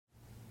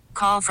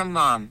Call from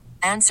mom.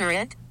 Answer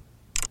it.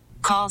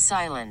 Call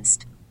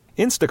silenced.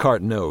 Instacart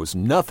knows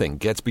nothing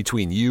gets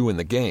between you and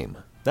the game.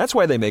 That's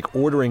why they make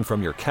ordering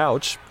from your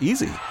couch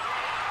easy.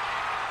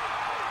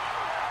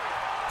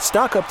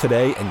 Stock up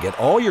today and get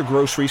all your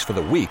groceries for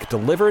the week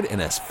delivered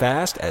in as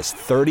fast as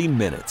 30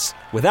 minutes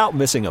without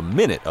missing a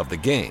minute of the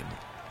game.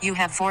 You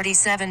have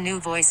 47 new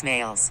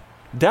voicemails.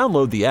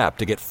 Download the app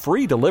to get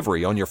free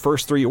delivery on your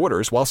first 3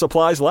 orders while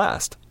supplies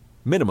last.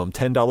 Minimum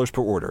 $10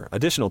 per order.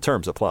 Additional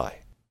terms apply.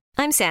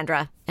 I'm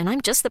Sandra, and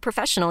I'm just the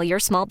professional your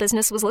small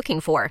business was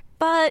looking for.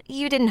 But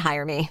you didn't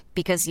hire me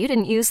because you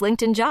didn't use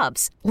LinkedIn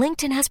Jobs.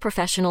 LinkedIn has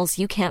professionals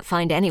you can't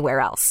find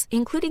anywhere else,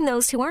 including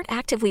those who aren't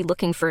actively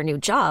looking for a new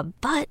job,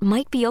 but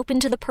might be open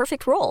to the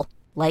perfect role,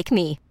 like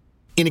me.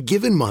 In a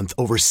given month,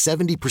 over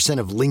 70%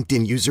 of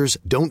LinkedIn users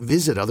don't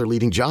visit other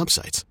leading job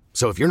sites.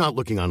 So if you're not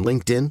looking on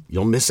LinkedIn,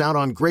 you'll miss out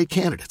on great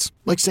candidates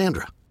like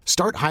Sandra.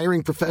 Start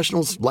hiring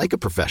professionals like a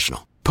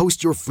professional.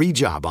 Post your free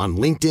job on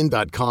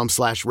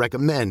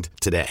linkedin.com/recommend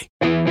today.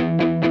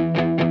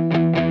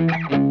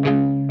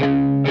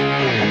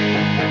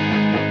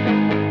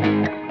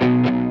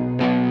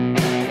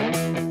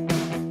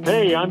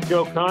 Hey, I'm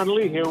Joe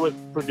Connolly here with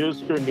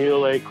producer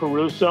Neil A.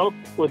 Caruso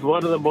with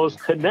one of the most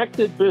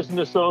connected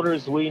business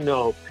owners we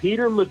know,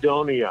 Peter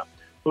Madonia,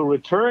 who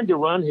returned to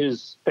run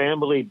his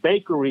family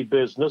bakery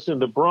business in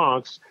the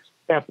Bronx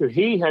after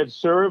he had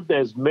served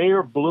as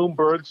Mayor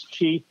Bloomberg's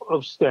chief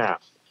of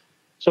staff.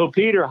 So,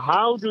 Peter,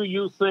 how do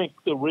you think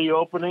the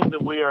reopening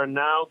that we are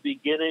now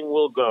beginning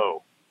will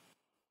go?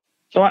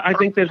 So I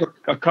think there's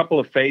a couple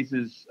of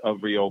phases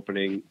of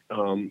reopening.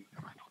 One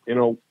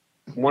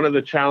of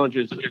the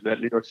challenges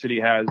that New York City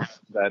has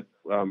that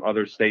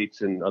other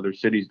states and other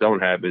cities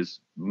don't have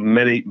is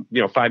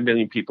 5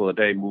 million people a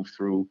day move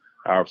through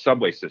our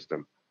subway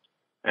system.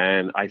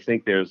 And I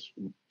think there's,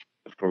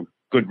 for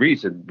good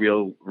reason,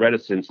 real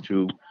reticence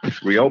to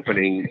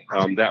reopening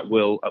that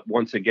will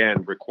once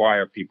again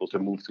require people to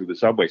move through the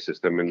subway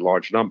system in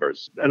large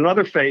numbers.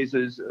 Another phase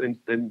is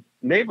in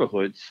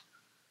neighborhoods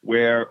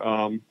where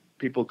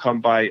people come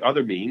by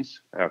other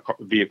means,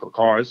 vehicle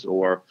cars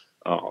or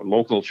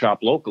local shop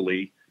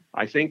locally.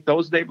 I think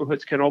those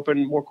neighborhoods can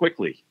open more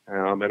quickly.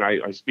 And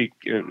I speak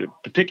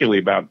particularly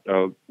about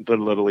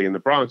Little Italy in the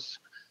Bronx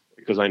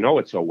because I know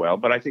it so well,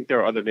 but I think there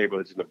are other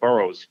neighborhoods in the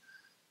boroughs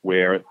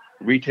where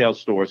retail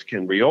stores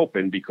can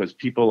reopen because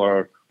people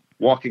are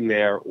walking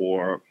there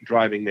or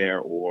driving there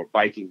or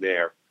biking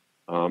there.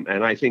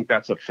 And I think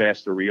that's a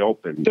faster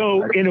reopen.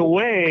 So in a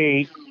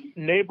way,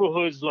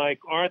 neighborhoods like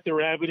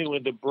Arthur Avenue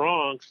in the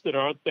Bronx that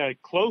aren't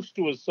that close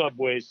to a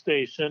subway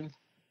station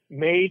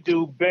may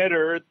do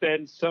better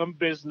than some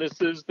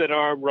businesses that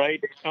are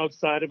right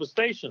outside of a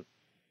station.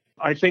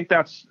 I think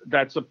that's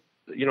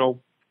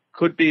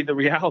could be the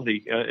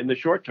reality in the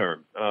short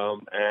term.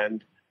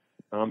 And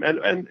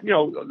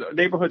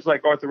neighborhoods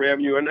like Arthur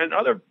Avenue and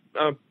other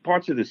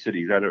parts of the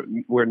city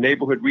where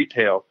neighborhood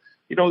retail,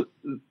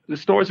 the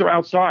stores are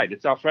outside.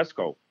 It's al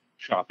fresco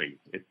shopping.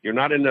 You're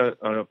not in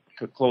a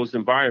closed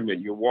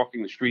environment. You're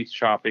walking the streets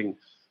shopping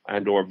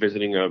and or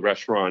visiting a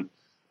restaurant.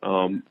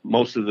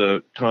 Most of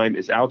the time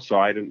is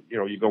outside, and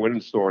you go in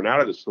the store and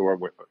out of the store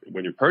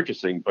when you're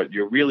purchasing, but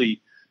you're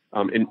really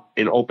in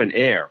open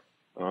air.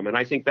 And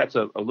I think that's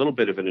a little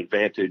bit of an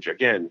advantage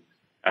again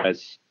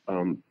as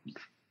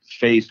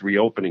phased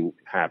reopening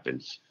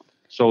happens.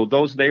 So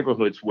those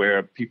neighborhoods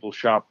where people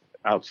shop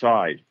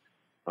outside,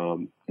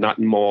 not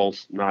in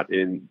malls, not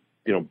in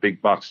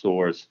big box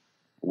stores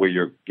where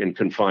you're in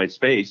confined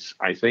space,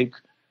 I think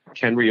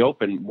can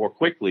reopen more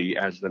quickly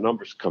as the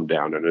numbers come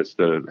down and as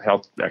the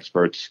health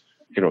experts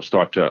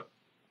start to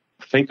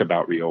think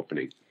about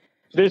reopening.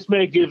 This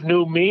may give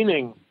new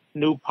meaning,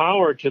 new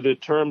power to the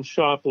term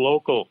shop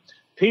local.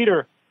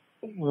 Peter,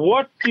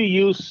 what do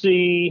you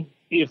see,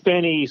 if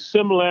any,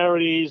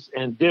 similarities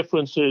and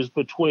differences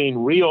between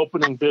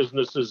reopening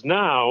businesses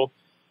now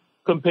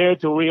compared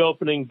to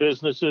reopening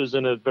businesses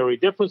in a very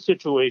different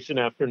situation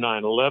after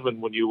 9/11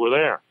 when you were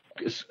there?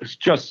 It's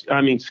just,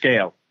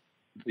 scale.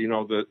 The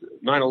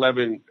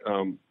 9/11,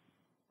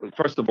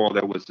 first of all,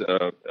 there was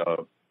a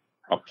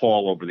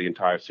pall over the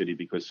entire city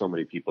because so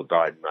many people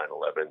died in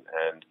 9/11,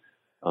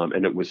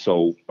 and it was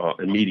so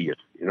immediate,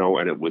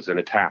 and it was an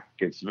attack.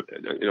 It's,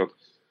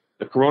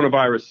 the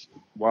coronavirus,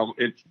 while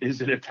it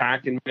is an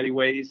attack in many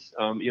ways,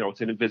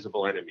 it's an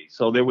invisible enemy.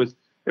 So there was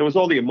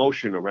all the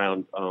emotion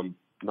around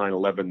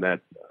 9/11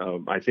 that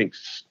I think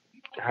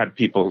had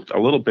people a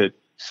little bit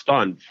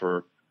stunned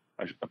for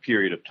a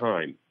period of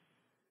time.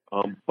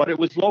 But it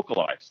was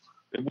localized.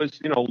 It was,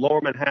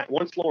 Lower Manhattan.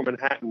 Once Lower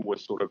Manhattan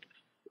was sort of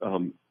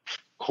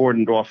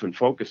cordoned off and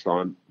focused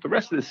on, the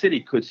rest of the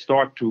city could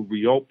start to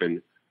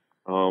reopen,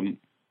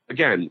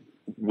 again,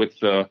 with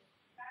the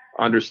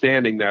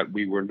understanding that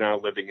we were now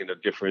living in a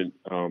different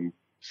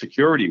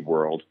security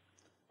world.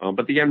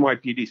 But the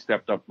NYPD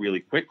stepped up really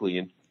quickly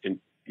in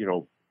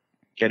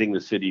getting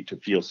the city to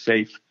feel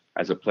safe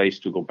as a place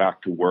to go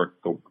back to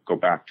work, go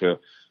back to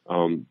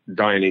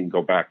dining,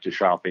 go back to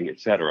shopping,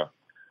 etc.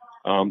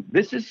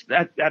 This is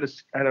at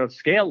a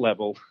scale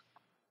level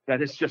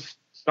that is just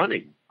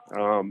stunning.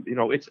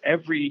 It's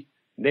every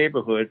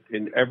neighborhood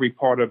in every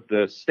part of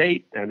the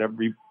state and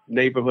every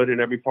neighborhood in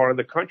every part of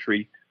the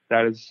country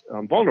that is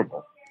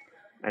vulnerable.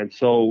 And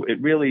so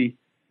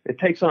it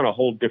takes on a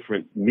whole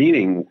different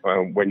meaning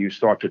when you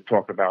start to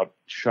talk about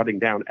shutting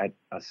down at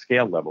a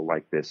scale level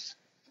like this.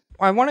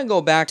 I want to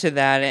go back to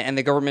that and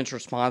the government's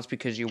response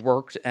because you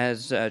worked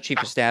as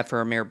chief of staff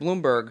for Mayor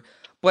Bloomberg.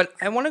 But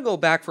I want to go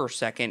back for a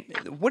second.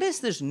 What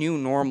does this new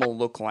normal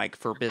look like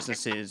for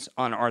businesses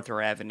on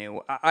Arthur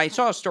Avenue? I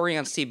saw a story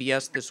on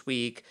CBS this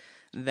week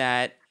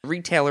that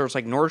retailers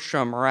like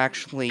Nordstrom are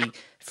actually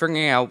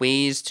figuring out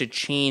ways to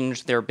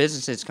change their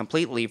businesses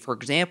completely. For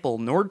example,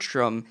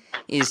 Nordstrom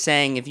is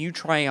saying if you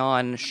try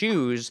on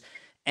shoes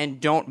and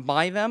don't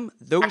buy them,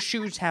 those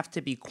shoes have to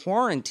be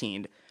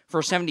quarantined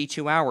for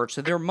 72 hours.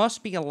 So there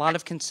must be a lot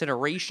of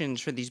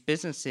considerations for these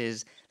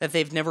businesses that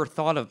they've never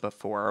thought of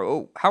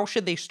before. How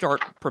should they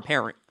start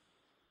preparing?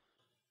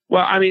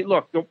 Well, I mean,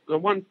 look, the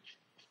one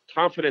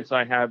confidence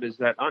I have is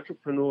that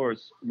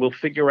entrepreneurs will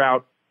figure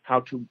out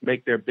how to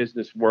make their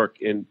business work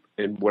in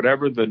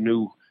whatever the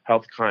new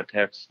health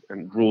context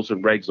and rules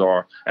and regs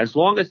are, as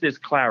long as there's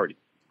clarity.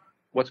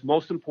 What's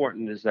most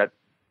important is that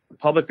the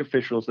public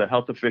officials, the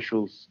health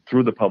officials,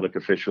 through the public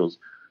officials,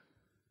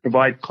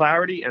 provide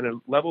clarity and a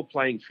level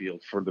playing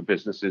field for the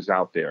businesses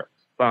out there.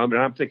 And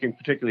I'm thinking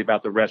particularly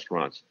about the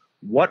restaurants.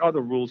 What are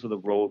the rules of the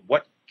road?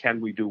 What can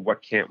we do?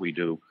 What can't we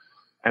do?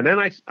 And then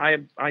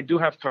I do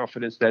have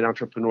confidence that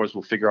entrepreneurs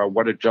will figure out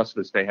what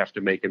adjustments they have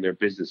to make in their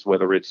business,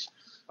 whether it's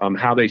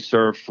how they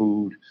serve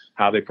food,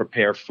 how they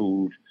prepare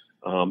food.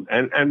 I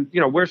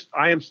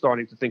am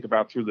starting to think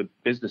about through the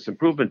business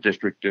improvement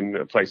district in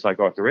a place like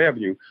Arthur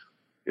Avenue.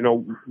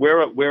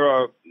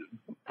 We're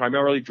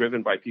primarily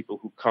driven by people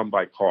who come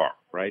by car,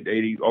 right?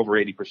 Over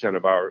 80%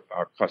 of our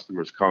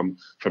customers come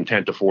from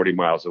 10 to 40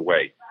 miles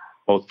away,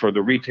 both for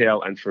the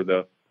retail and for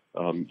the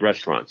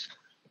restaurants.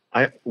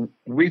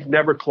 We've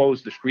never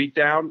closed the street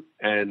down,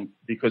 and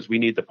because we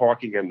need the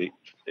parking and the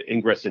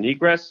ingress and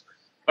egress.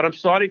 But I'm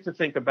starting to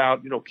think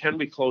about, can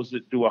we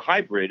do a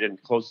hybrid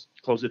and close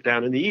it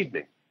down in the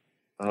evening,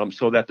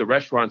 so that the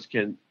restaurants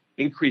can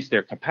increase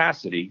their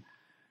capacity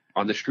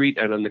on the street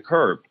and on the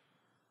curb.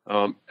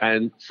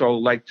 And so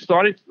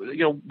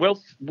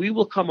we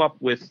will come up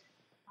with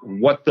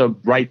what the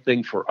right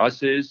thing for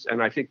us is.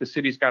 And I think the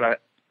city's got to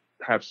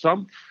have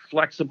some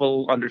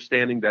flexible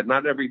understanding that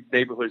not every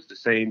neighborhood is the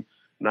same.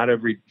 Not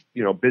every,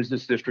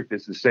 business district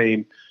is the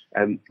same,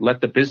 and let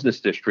the business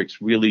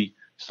districts really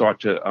start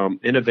to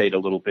innovate a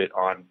little bit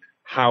on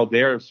how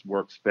theirs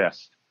works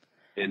best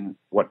in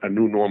what a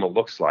new normal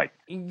looks like.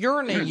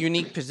 You're in a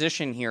unique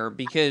position here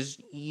because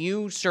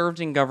you served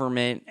in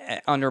government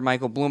under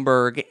Michael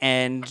Bloomberg,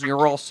 and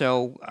you're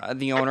also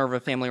the owner of a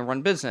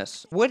family-run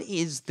business. What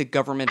is the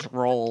government's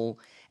role,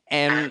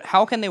 and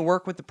how can they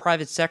work with the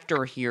private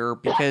sector here?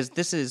 Because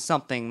this is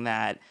something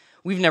that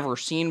we've never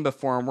seen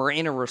before, and we're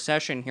in a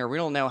recession here. We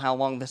don't know how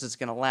long this is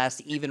going to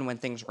last, even when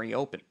things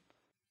reopen.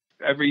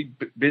 Every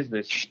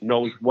business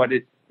knows what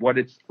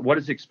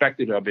is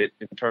expected of it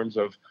in terms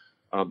of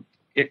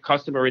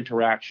customer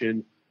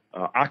interaction,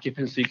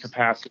 occupancy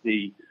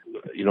capacity,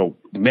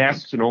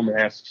 masks and no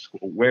masks,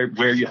 where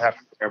you have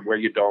and where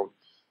you don't.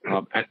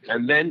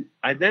 And then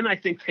I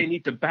think they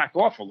need to back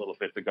off a little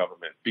bit, the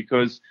government,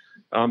 because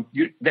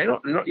they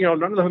don't,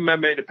 none of them have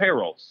made a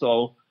payroll.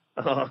 So,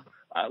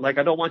 I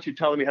don't want you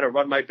telling me how to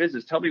run my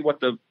business. Tell me what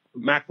the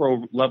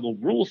macro level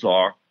rules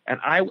are. And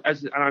I,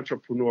 as an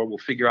entrepreneur, will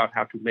figure out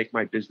how to make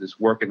my business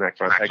work in that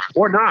context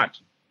or not.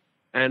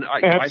 And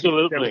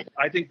Absolutely.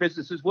 I think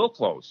businesses will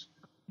close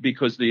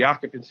because the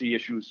occupancy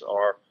issues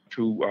are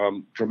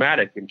too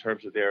dramatic in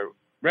terms of their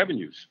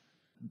revenues.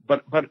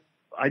 But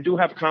I do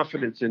have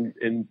confidence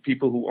in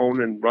people who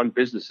own and run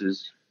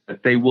businesses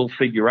that they will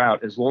figure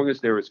out, as long as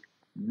there is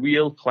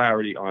real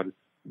clarity on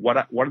what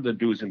are the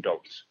do's and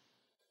don'ts.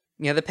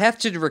 Yeah, the path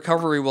to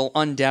recovery will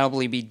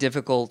undoubtedly be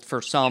difficult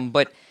for some,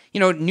 but,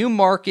 new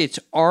markets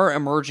are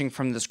emerging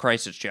from this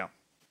crisis, Joe.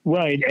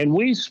 Right. And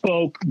we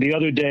spoke the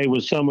other day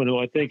with someone who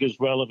I think is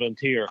relevant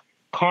here.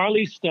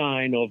 Carly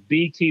Stein of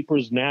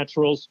Beekeepers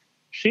Naturals.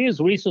 She has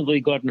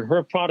recently gotten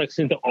her products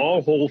into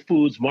all Whole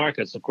Foods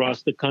markets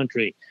across the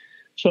country.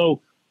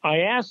 So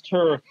I asked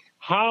her,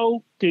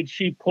 how did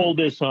she pull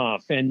this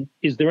off? And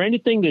is there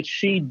anything that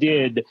she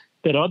did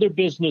that other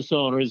business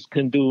owners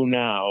can do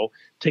now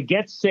to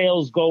get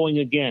sales going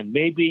again,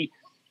 maybe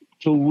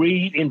to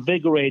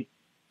reinvigorate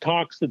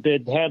talks that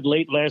they'd had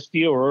late last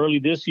year or early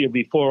this year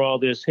before all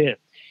this hit?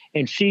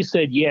 And she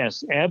said,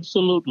 yes,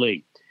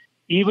 absolutely.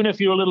 Even if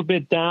you're a little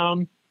bit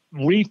down,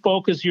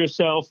 refocus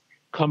yourself,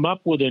 come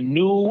up with a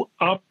new,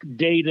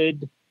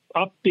 updated,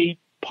 upbeat,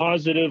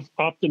 positive,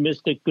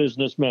 optimistic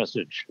business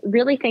message.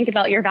 Really think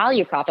about your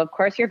value prop. Of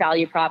course, your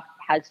value prop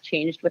has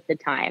changed with the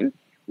time.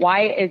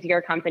 Why is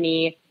your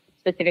company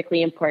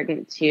specifically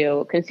important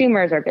to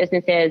consumers or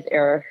businesses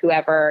or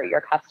whoever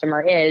your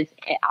customer is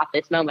at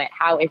this moment?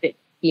 How is it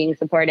being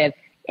supportive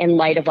in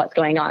light of what's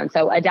going on?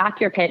 So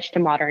adapt your pitch to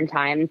modern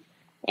times.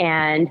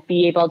 and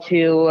be able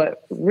to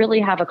really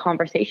have a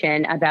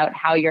conversation about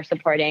how you're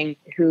supporting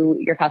who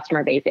your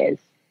customer base is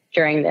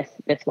during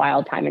this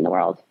wild time in the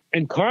world.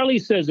 And Carly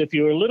says if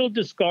you're a little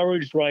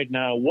discouraged right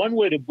now, one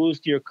way to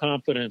boost your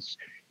confidence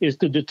is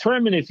to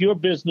determine if your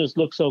business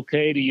looks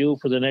okay to you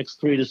for the next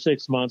 3 to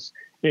 6 months.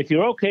 And if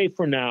you're okay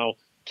for now,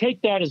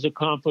 take that as a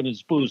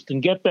confidence boost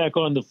and get back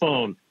on the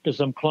phone to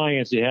some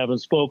clients you haven't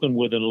spoken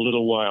with in a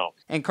little while.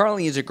 And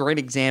Carly is a great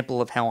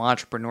example of how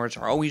entrepreneurs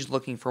are always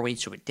looking for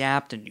ways to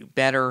adapt and do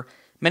better.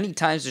 Many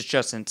times it's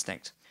just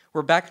instinct.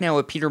 We're back now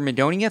with Peter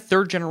Madonia,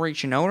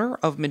 third-generation owner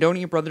of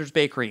Madonia Brothers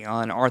Bakery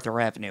on Arthur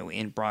Avenue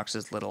in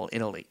Bronx's Little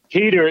Italy.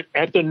 Peter,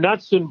 at the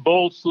nuts and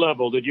bolts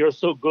level that you're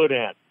so good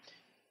at,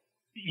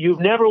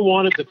 you've never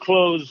wanted to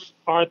close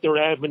Arthur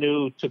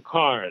Avenue to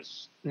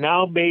cars.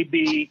 Now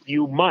maybe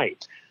you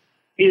might.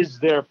 Is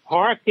there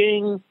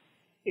parking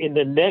in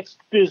the next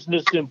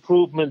business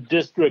improvement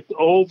district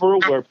over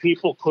where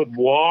people could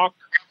walk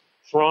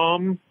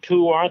from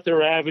to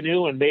Arthur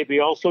Avenue and maybe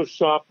also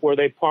shop where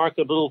they park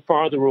a little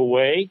farther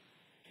away?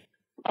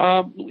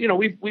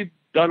 We've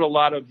done a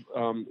lot of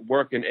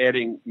work in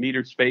adding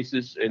metered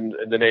spaces in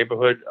the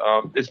neighborhood.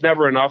 It's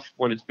never enough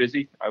when it's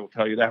busy. I will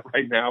tell you that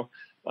right now.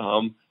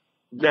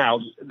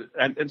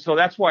 So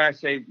that's why I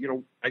say,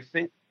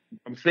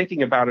 I'm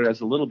thinking about it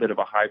as a little bit of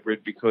a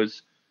hybrid,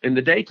 because in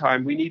the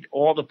daytime we need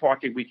all the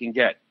parking we can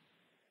get,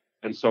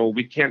 and so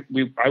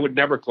I would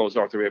never close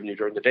Arthur Avenue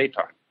during the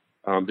daytime.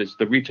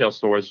 The retail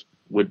stores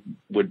would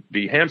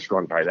be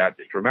hamstrung by that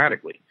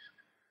dramatically.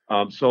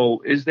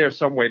 So is there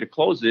some way to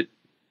close it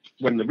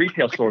when the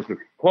retail stores are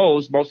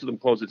closed? Most of them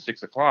close at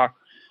 6 o'clock,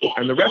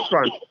 and the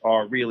restaurants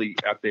are really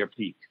at their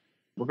peak.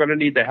 We're going to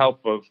need the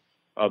help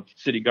of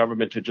city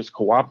government to just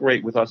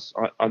cooperate with us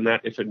on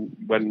that if and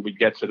when we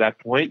get to that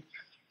point.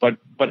 But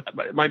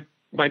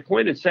my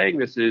point in saying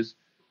this is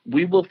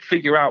we will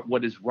figure out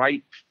what is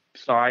right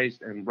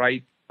sized and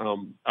right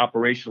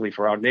operationally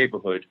for our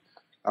neighborhood.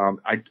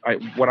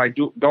 What I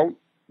don't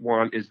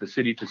want is the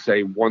city to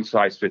say one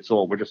size fits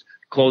all. We're just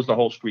close the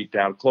whole street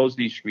down, close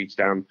these streets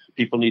down.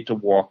 People need to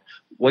walk.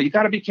 Well, you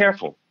got to be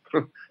careful.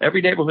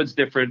 Every neighborhood's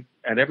different,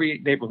 and every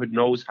neighborhood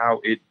knows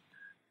the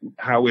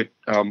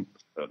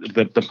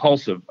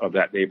pulse of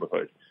that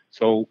neighborhood.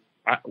 So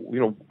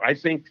I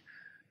think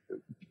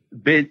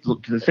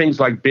the things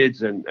like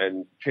bids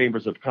and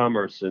chambers of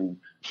commerce and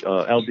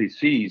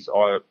LDCs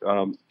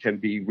can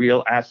be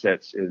real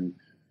assets in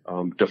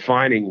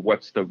defining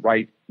what's the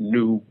right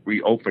new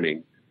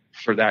reopening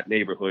for that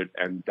neighborhood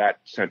and that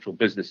central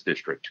business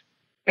district.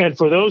 And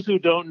for those who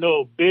don't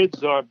know,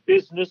 BIDs are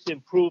business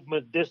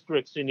improvement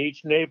districts in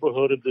each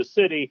neighborhood of the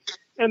city,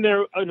 and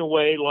they're in a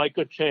way like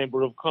a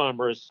chamber of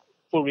commerce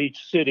for each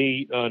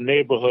city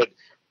neighborhood.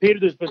 Peter,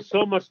 there's been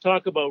so much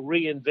talk about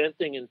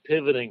reinventing and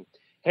pivoting.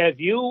 Have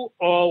you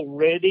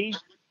already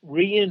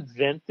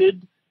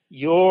reinvented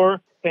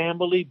your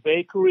family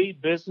bakery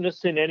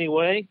business in any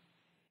way?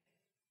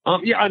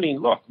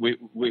 Look,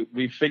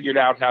 we figured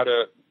out how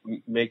to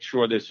make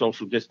sure there's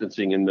social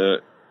distancing in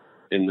the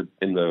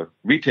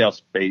retail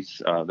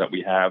space that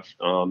we have.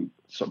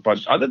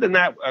 But other than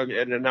that,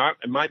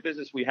 in my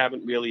business, we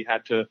haven't really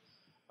had to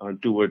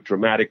do a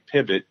dramatic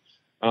pivot.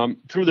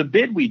 Through the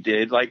bid we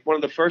did, like one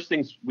of the first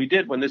things we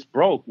did when this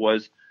broke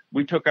was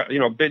we took,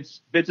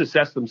 bids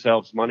assess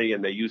themselves money,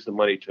 and they use the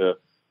money to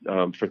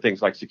for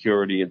things like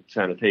security and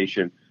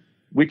sanitation.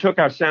 We took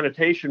our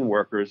sanitation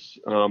workers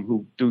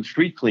who do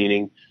street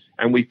cleaning,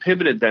 and we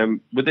pivoted them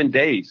within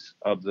days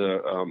of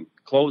the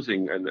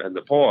closing and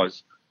the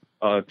pause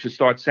to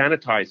start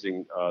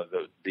sanitizing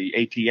the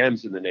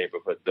ATMs in the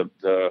neighborhood,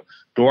 the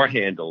door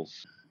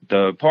handles,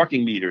 the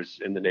parking meters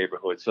in the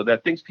neighborhood, so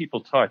that things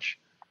people touch,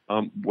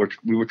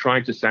 we were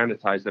trying to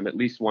sanitize them at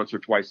least once or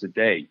twice a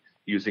day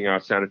using our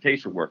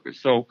sanitation workers.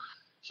 So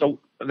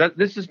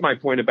this is my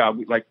point about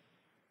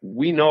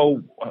we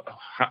know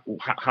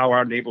how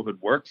our neighborhood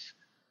works.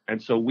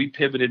 And so we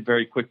pivoted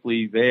very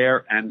quickly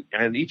there, and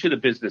each of the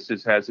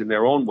businesses has in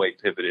their own way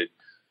pivoted.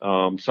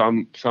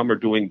 Some are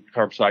doing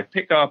curbside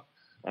pickup,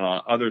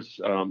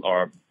 others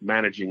are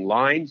managing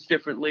lines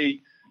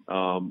differently.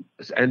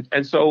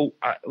 And so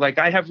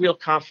I have real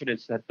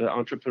confidence that the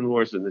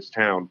entrepreneurs in this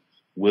town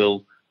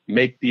will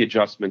make the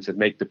adjustments and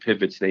make the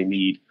pivots they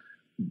need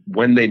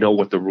when they know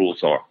what the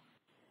rules are.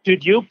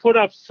 Did you put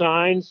up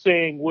signs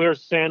saying we're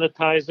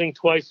sanitizing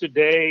twice a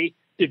day?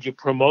 Did you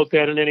promote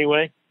that in any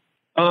way?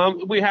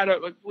 We got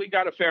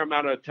a fair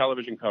amount of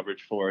television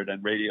coverage for it,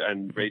 and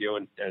radio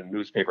and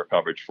newspaper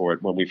coverage for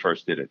it when we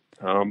first did it.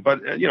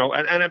 But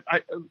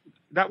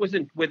that was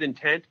with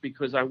intent,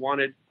 because I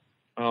wanted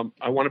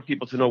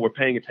people to know we're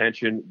paying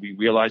attention. We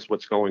realize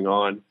what's going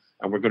on,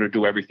 and we're going to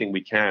do everything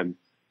we can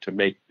to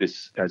make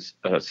this as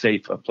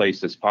safe a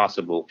place as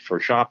possible for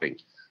shopping.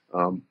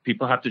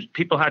 People have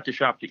to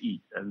shop to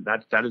eat, and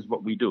that is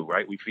what we do,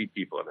 right? We feed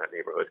people in that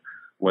neighborhood,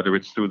 whether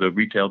it's through the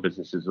retail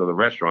businesses or the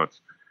restaurants.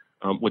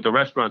 With the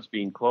restaurants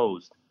being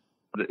closed,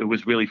 it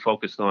was really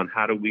focused on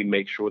how do we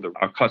make sure that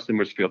our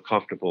customers feel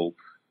comfortable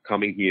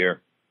coming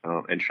here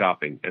and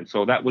shopping. And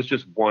so that was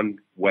just one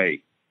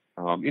way.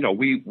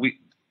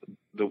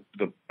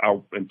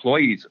 our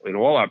employees in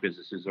all our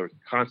businesses are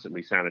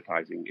constantly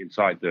sanitizing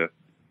inside the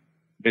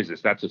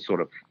business. That's a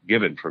sort of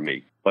given for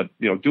me. But,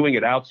 doing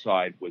it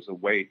outside was a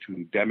way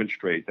to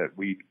demonstrate that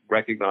we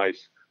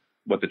recognize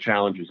what the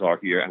challenges are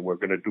here, and we're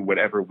going to do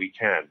whatever we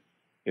can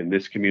in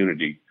this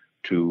community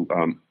to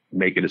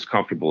make it as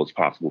comfortable as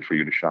possible for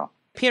you to shop.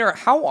 Peter,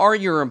 how are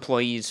your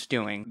employees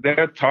doing?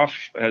 They're tough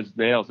as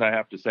nails, I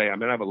have to say. I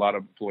mean, I have a lot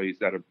of employees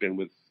that have been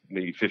with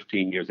me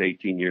 15 years,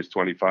 18 years,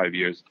 25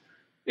 years.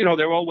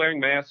 They're all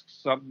wearing masks.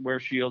 Some wear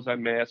shields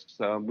and masks.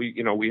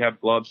 We have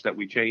gloves that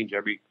we change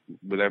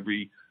with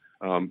every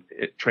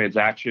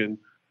transaction.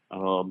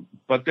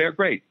 But they're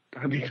great.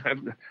 I mean,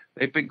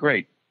 they've been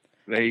great.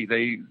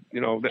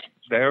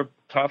 They're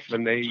tough,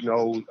 and they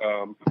know.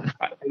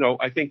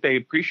 I think they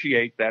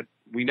appreciate that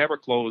we never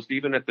closed,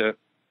 even at the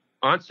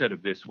onset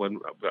of this, when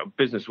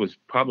business was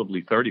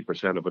probably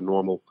 30% of a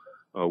normal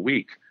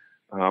week.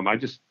 I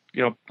just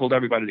pulled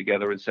everybody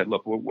together and said,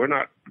 look, we're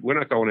not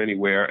going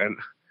anywhere. And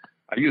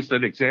I used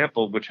an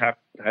example which has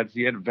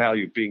the added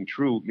value of being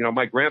true.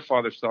 My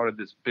grandfather started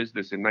this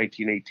business in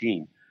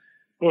 1918,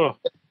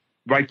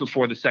 right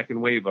before the second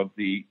wave of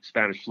the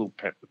Spanish flu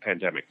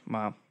pandemic.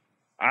 Wow.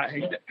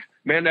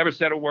 Man never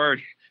said a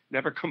word,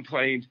 never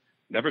complained,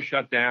 never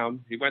shut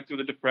down. He went through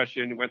the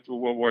Depression, he went through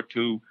World War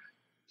II.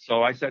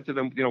 So I said to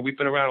them, we've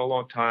been around a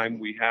long time.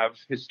 We have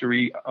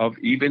history of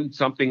even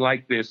something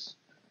like this.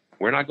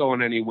 We're not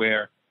going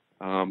anywhere.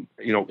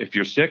 If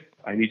you're sick,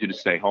 I need you to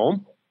stay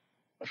home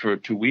for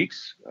 2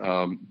 weeks.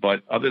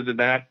 But other than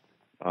that,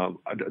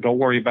 don't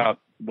worry about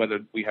whether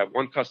we have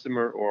one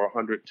customer or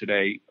 100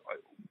 today.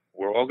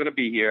 We're all going to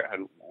be here,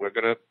 and we're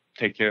going to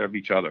take care of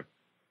each other.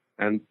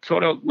 And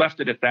sort of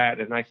left it at that.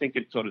 And I think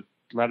it sort of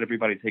let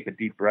everybody take a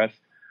deep breath.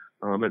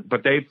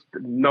 But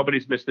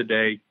nobody's missed a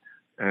day,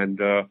 and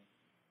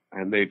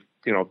they've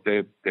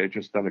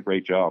just done a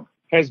great job.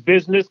 Has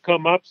business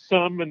come up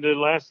some in the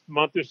last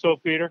month or so,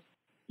 Peter?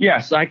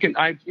 Yes,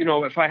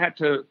 if I had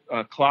to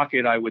clock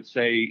it, I would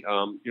say,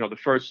 the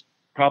first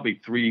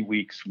probably 3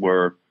 weeks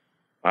were,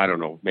 I don't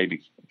know,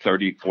 maybe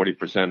 30,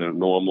 40% of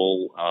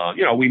normal.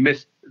 We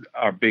missed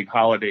our big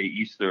holiday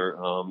Easter,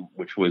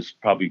 which was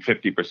probably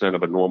 50%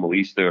 of a normal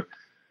Easter.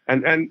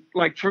 And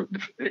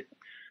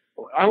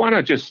I want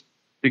to just,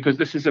 because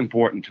this is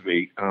important to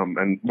me,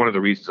 and one of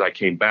the reasons I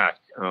came back,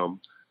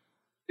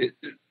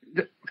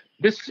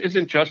 this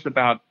isn't just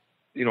about,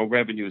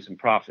 revenues and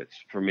profits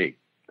for me.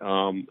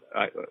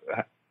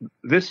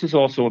 This is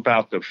also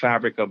about the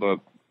fabric of a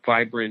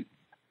vibrant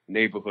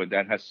neighborhood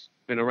that has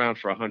been around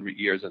for 100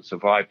 years and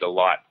survived a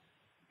lot.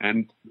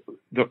 And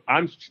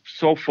I'm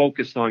so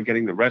focused on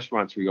getting the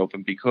restaurants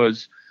reopened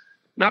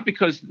not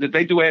because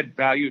they do add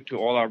value to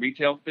all our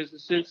retail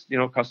businesses.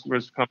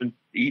 Customers come and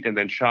eat and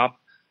then shop,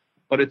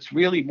 but it's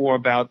really more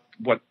about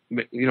what,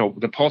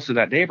 the pulse of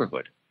that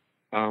neighborhood.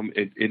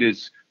 It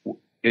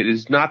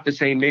is not the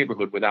same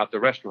neighborhood without the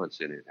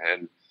restaurants in it.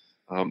 And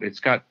it's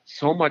got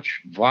so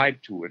much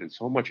vibe to it and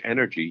so much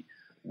energy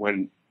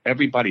when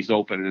everybody's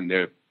open and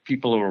there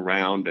people are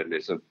around and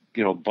there's a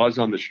buzz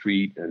on the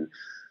street, and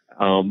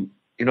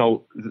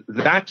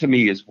that to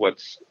me is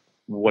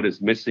what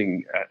is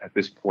missing at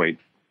this point.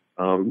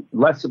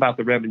 Less about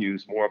the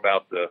revenues, more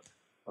about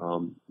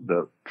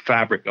the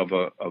fabric of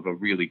a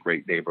really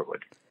great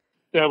neighborhood.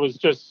 That was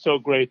just so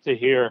great to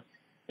hear.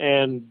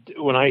 And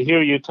when I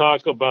hear you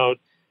talk about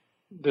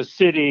the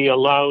city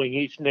allowing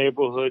each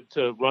neighborhood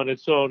to run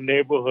its own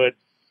neighborhood,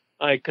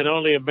 I can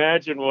only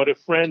imagine what a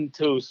friend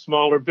to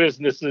smaller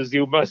businesses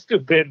you must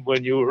have been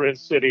when you were in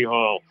City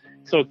Hall.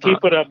 So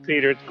keep it up,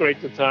 Peter. It's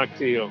great to talk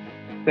to you.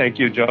 Thank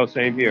you, Joe.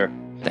 Same here.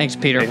 Thanks,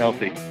 Peter. Stay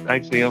healthy.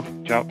 Thanks, Neil.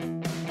 Ciao.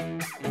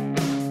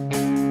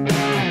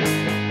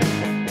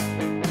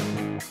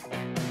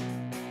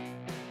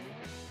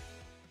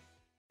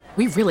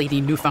 We really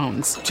need new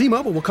phones.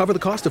 T-Mobile will cover the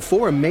cost of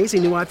 4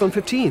 amazing new iPhone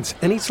 15s,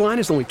 and each line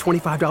is only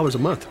 $25 a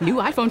month. New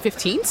iPhone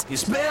 15s?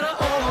 It's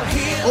better over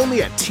here.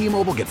 Only at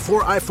T-Mobile, get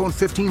 4 iPhone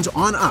 15s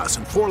on us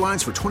and 4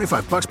 lines for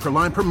 $25 per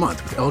line per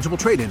month with eligible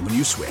trade-in when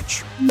you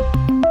switch.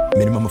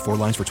 Minimum of 4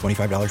 lines for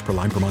 $25 per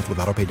line per month with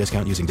autopay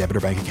discount using debit or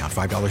bank account.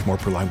 $5 more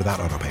per line without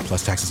autopay,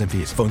 plus taxes and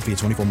fees. Phone fee at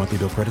 24 monthly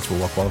bill credits for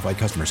well-qualified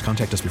customers.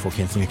 Contact us before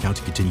canceling account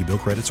to continue bill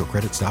credits or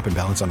credit stop and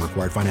balance on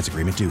required finance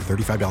agreement due.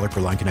 $35 per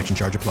line connection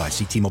charge applies.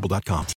 See T-Mobile.com.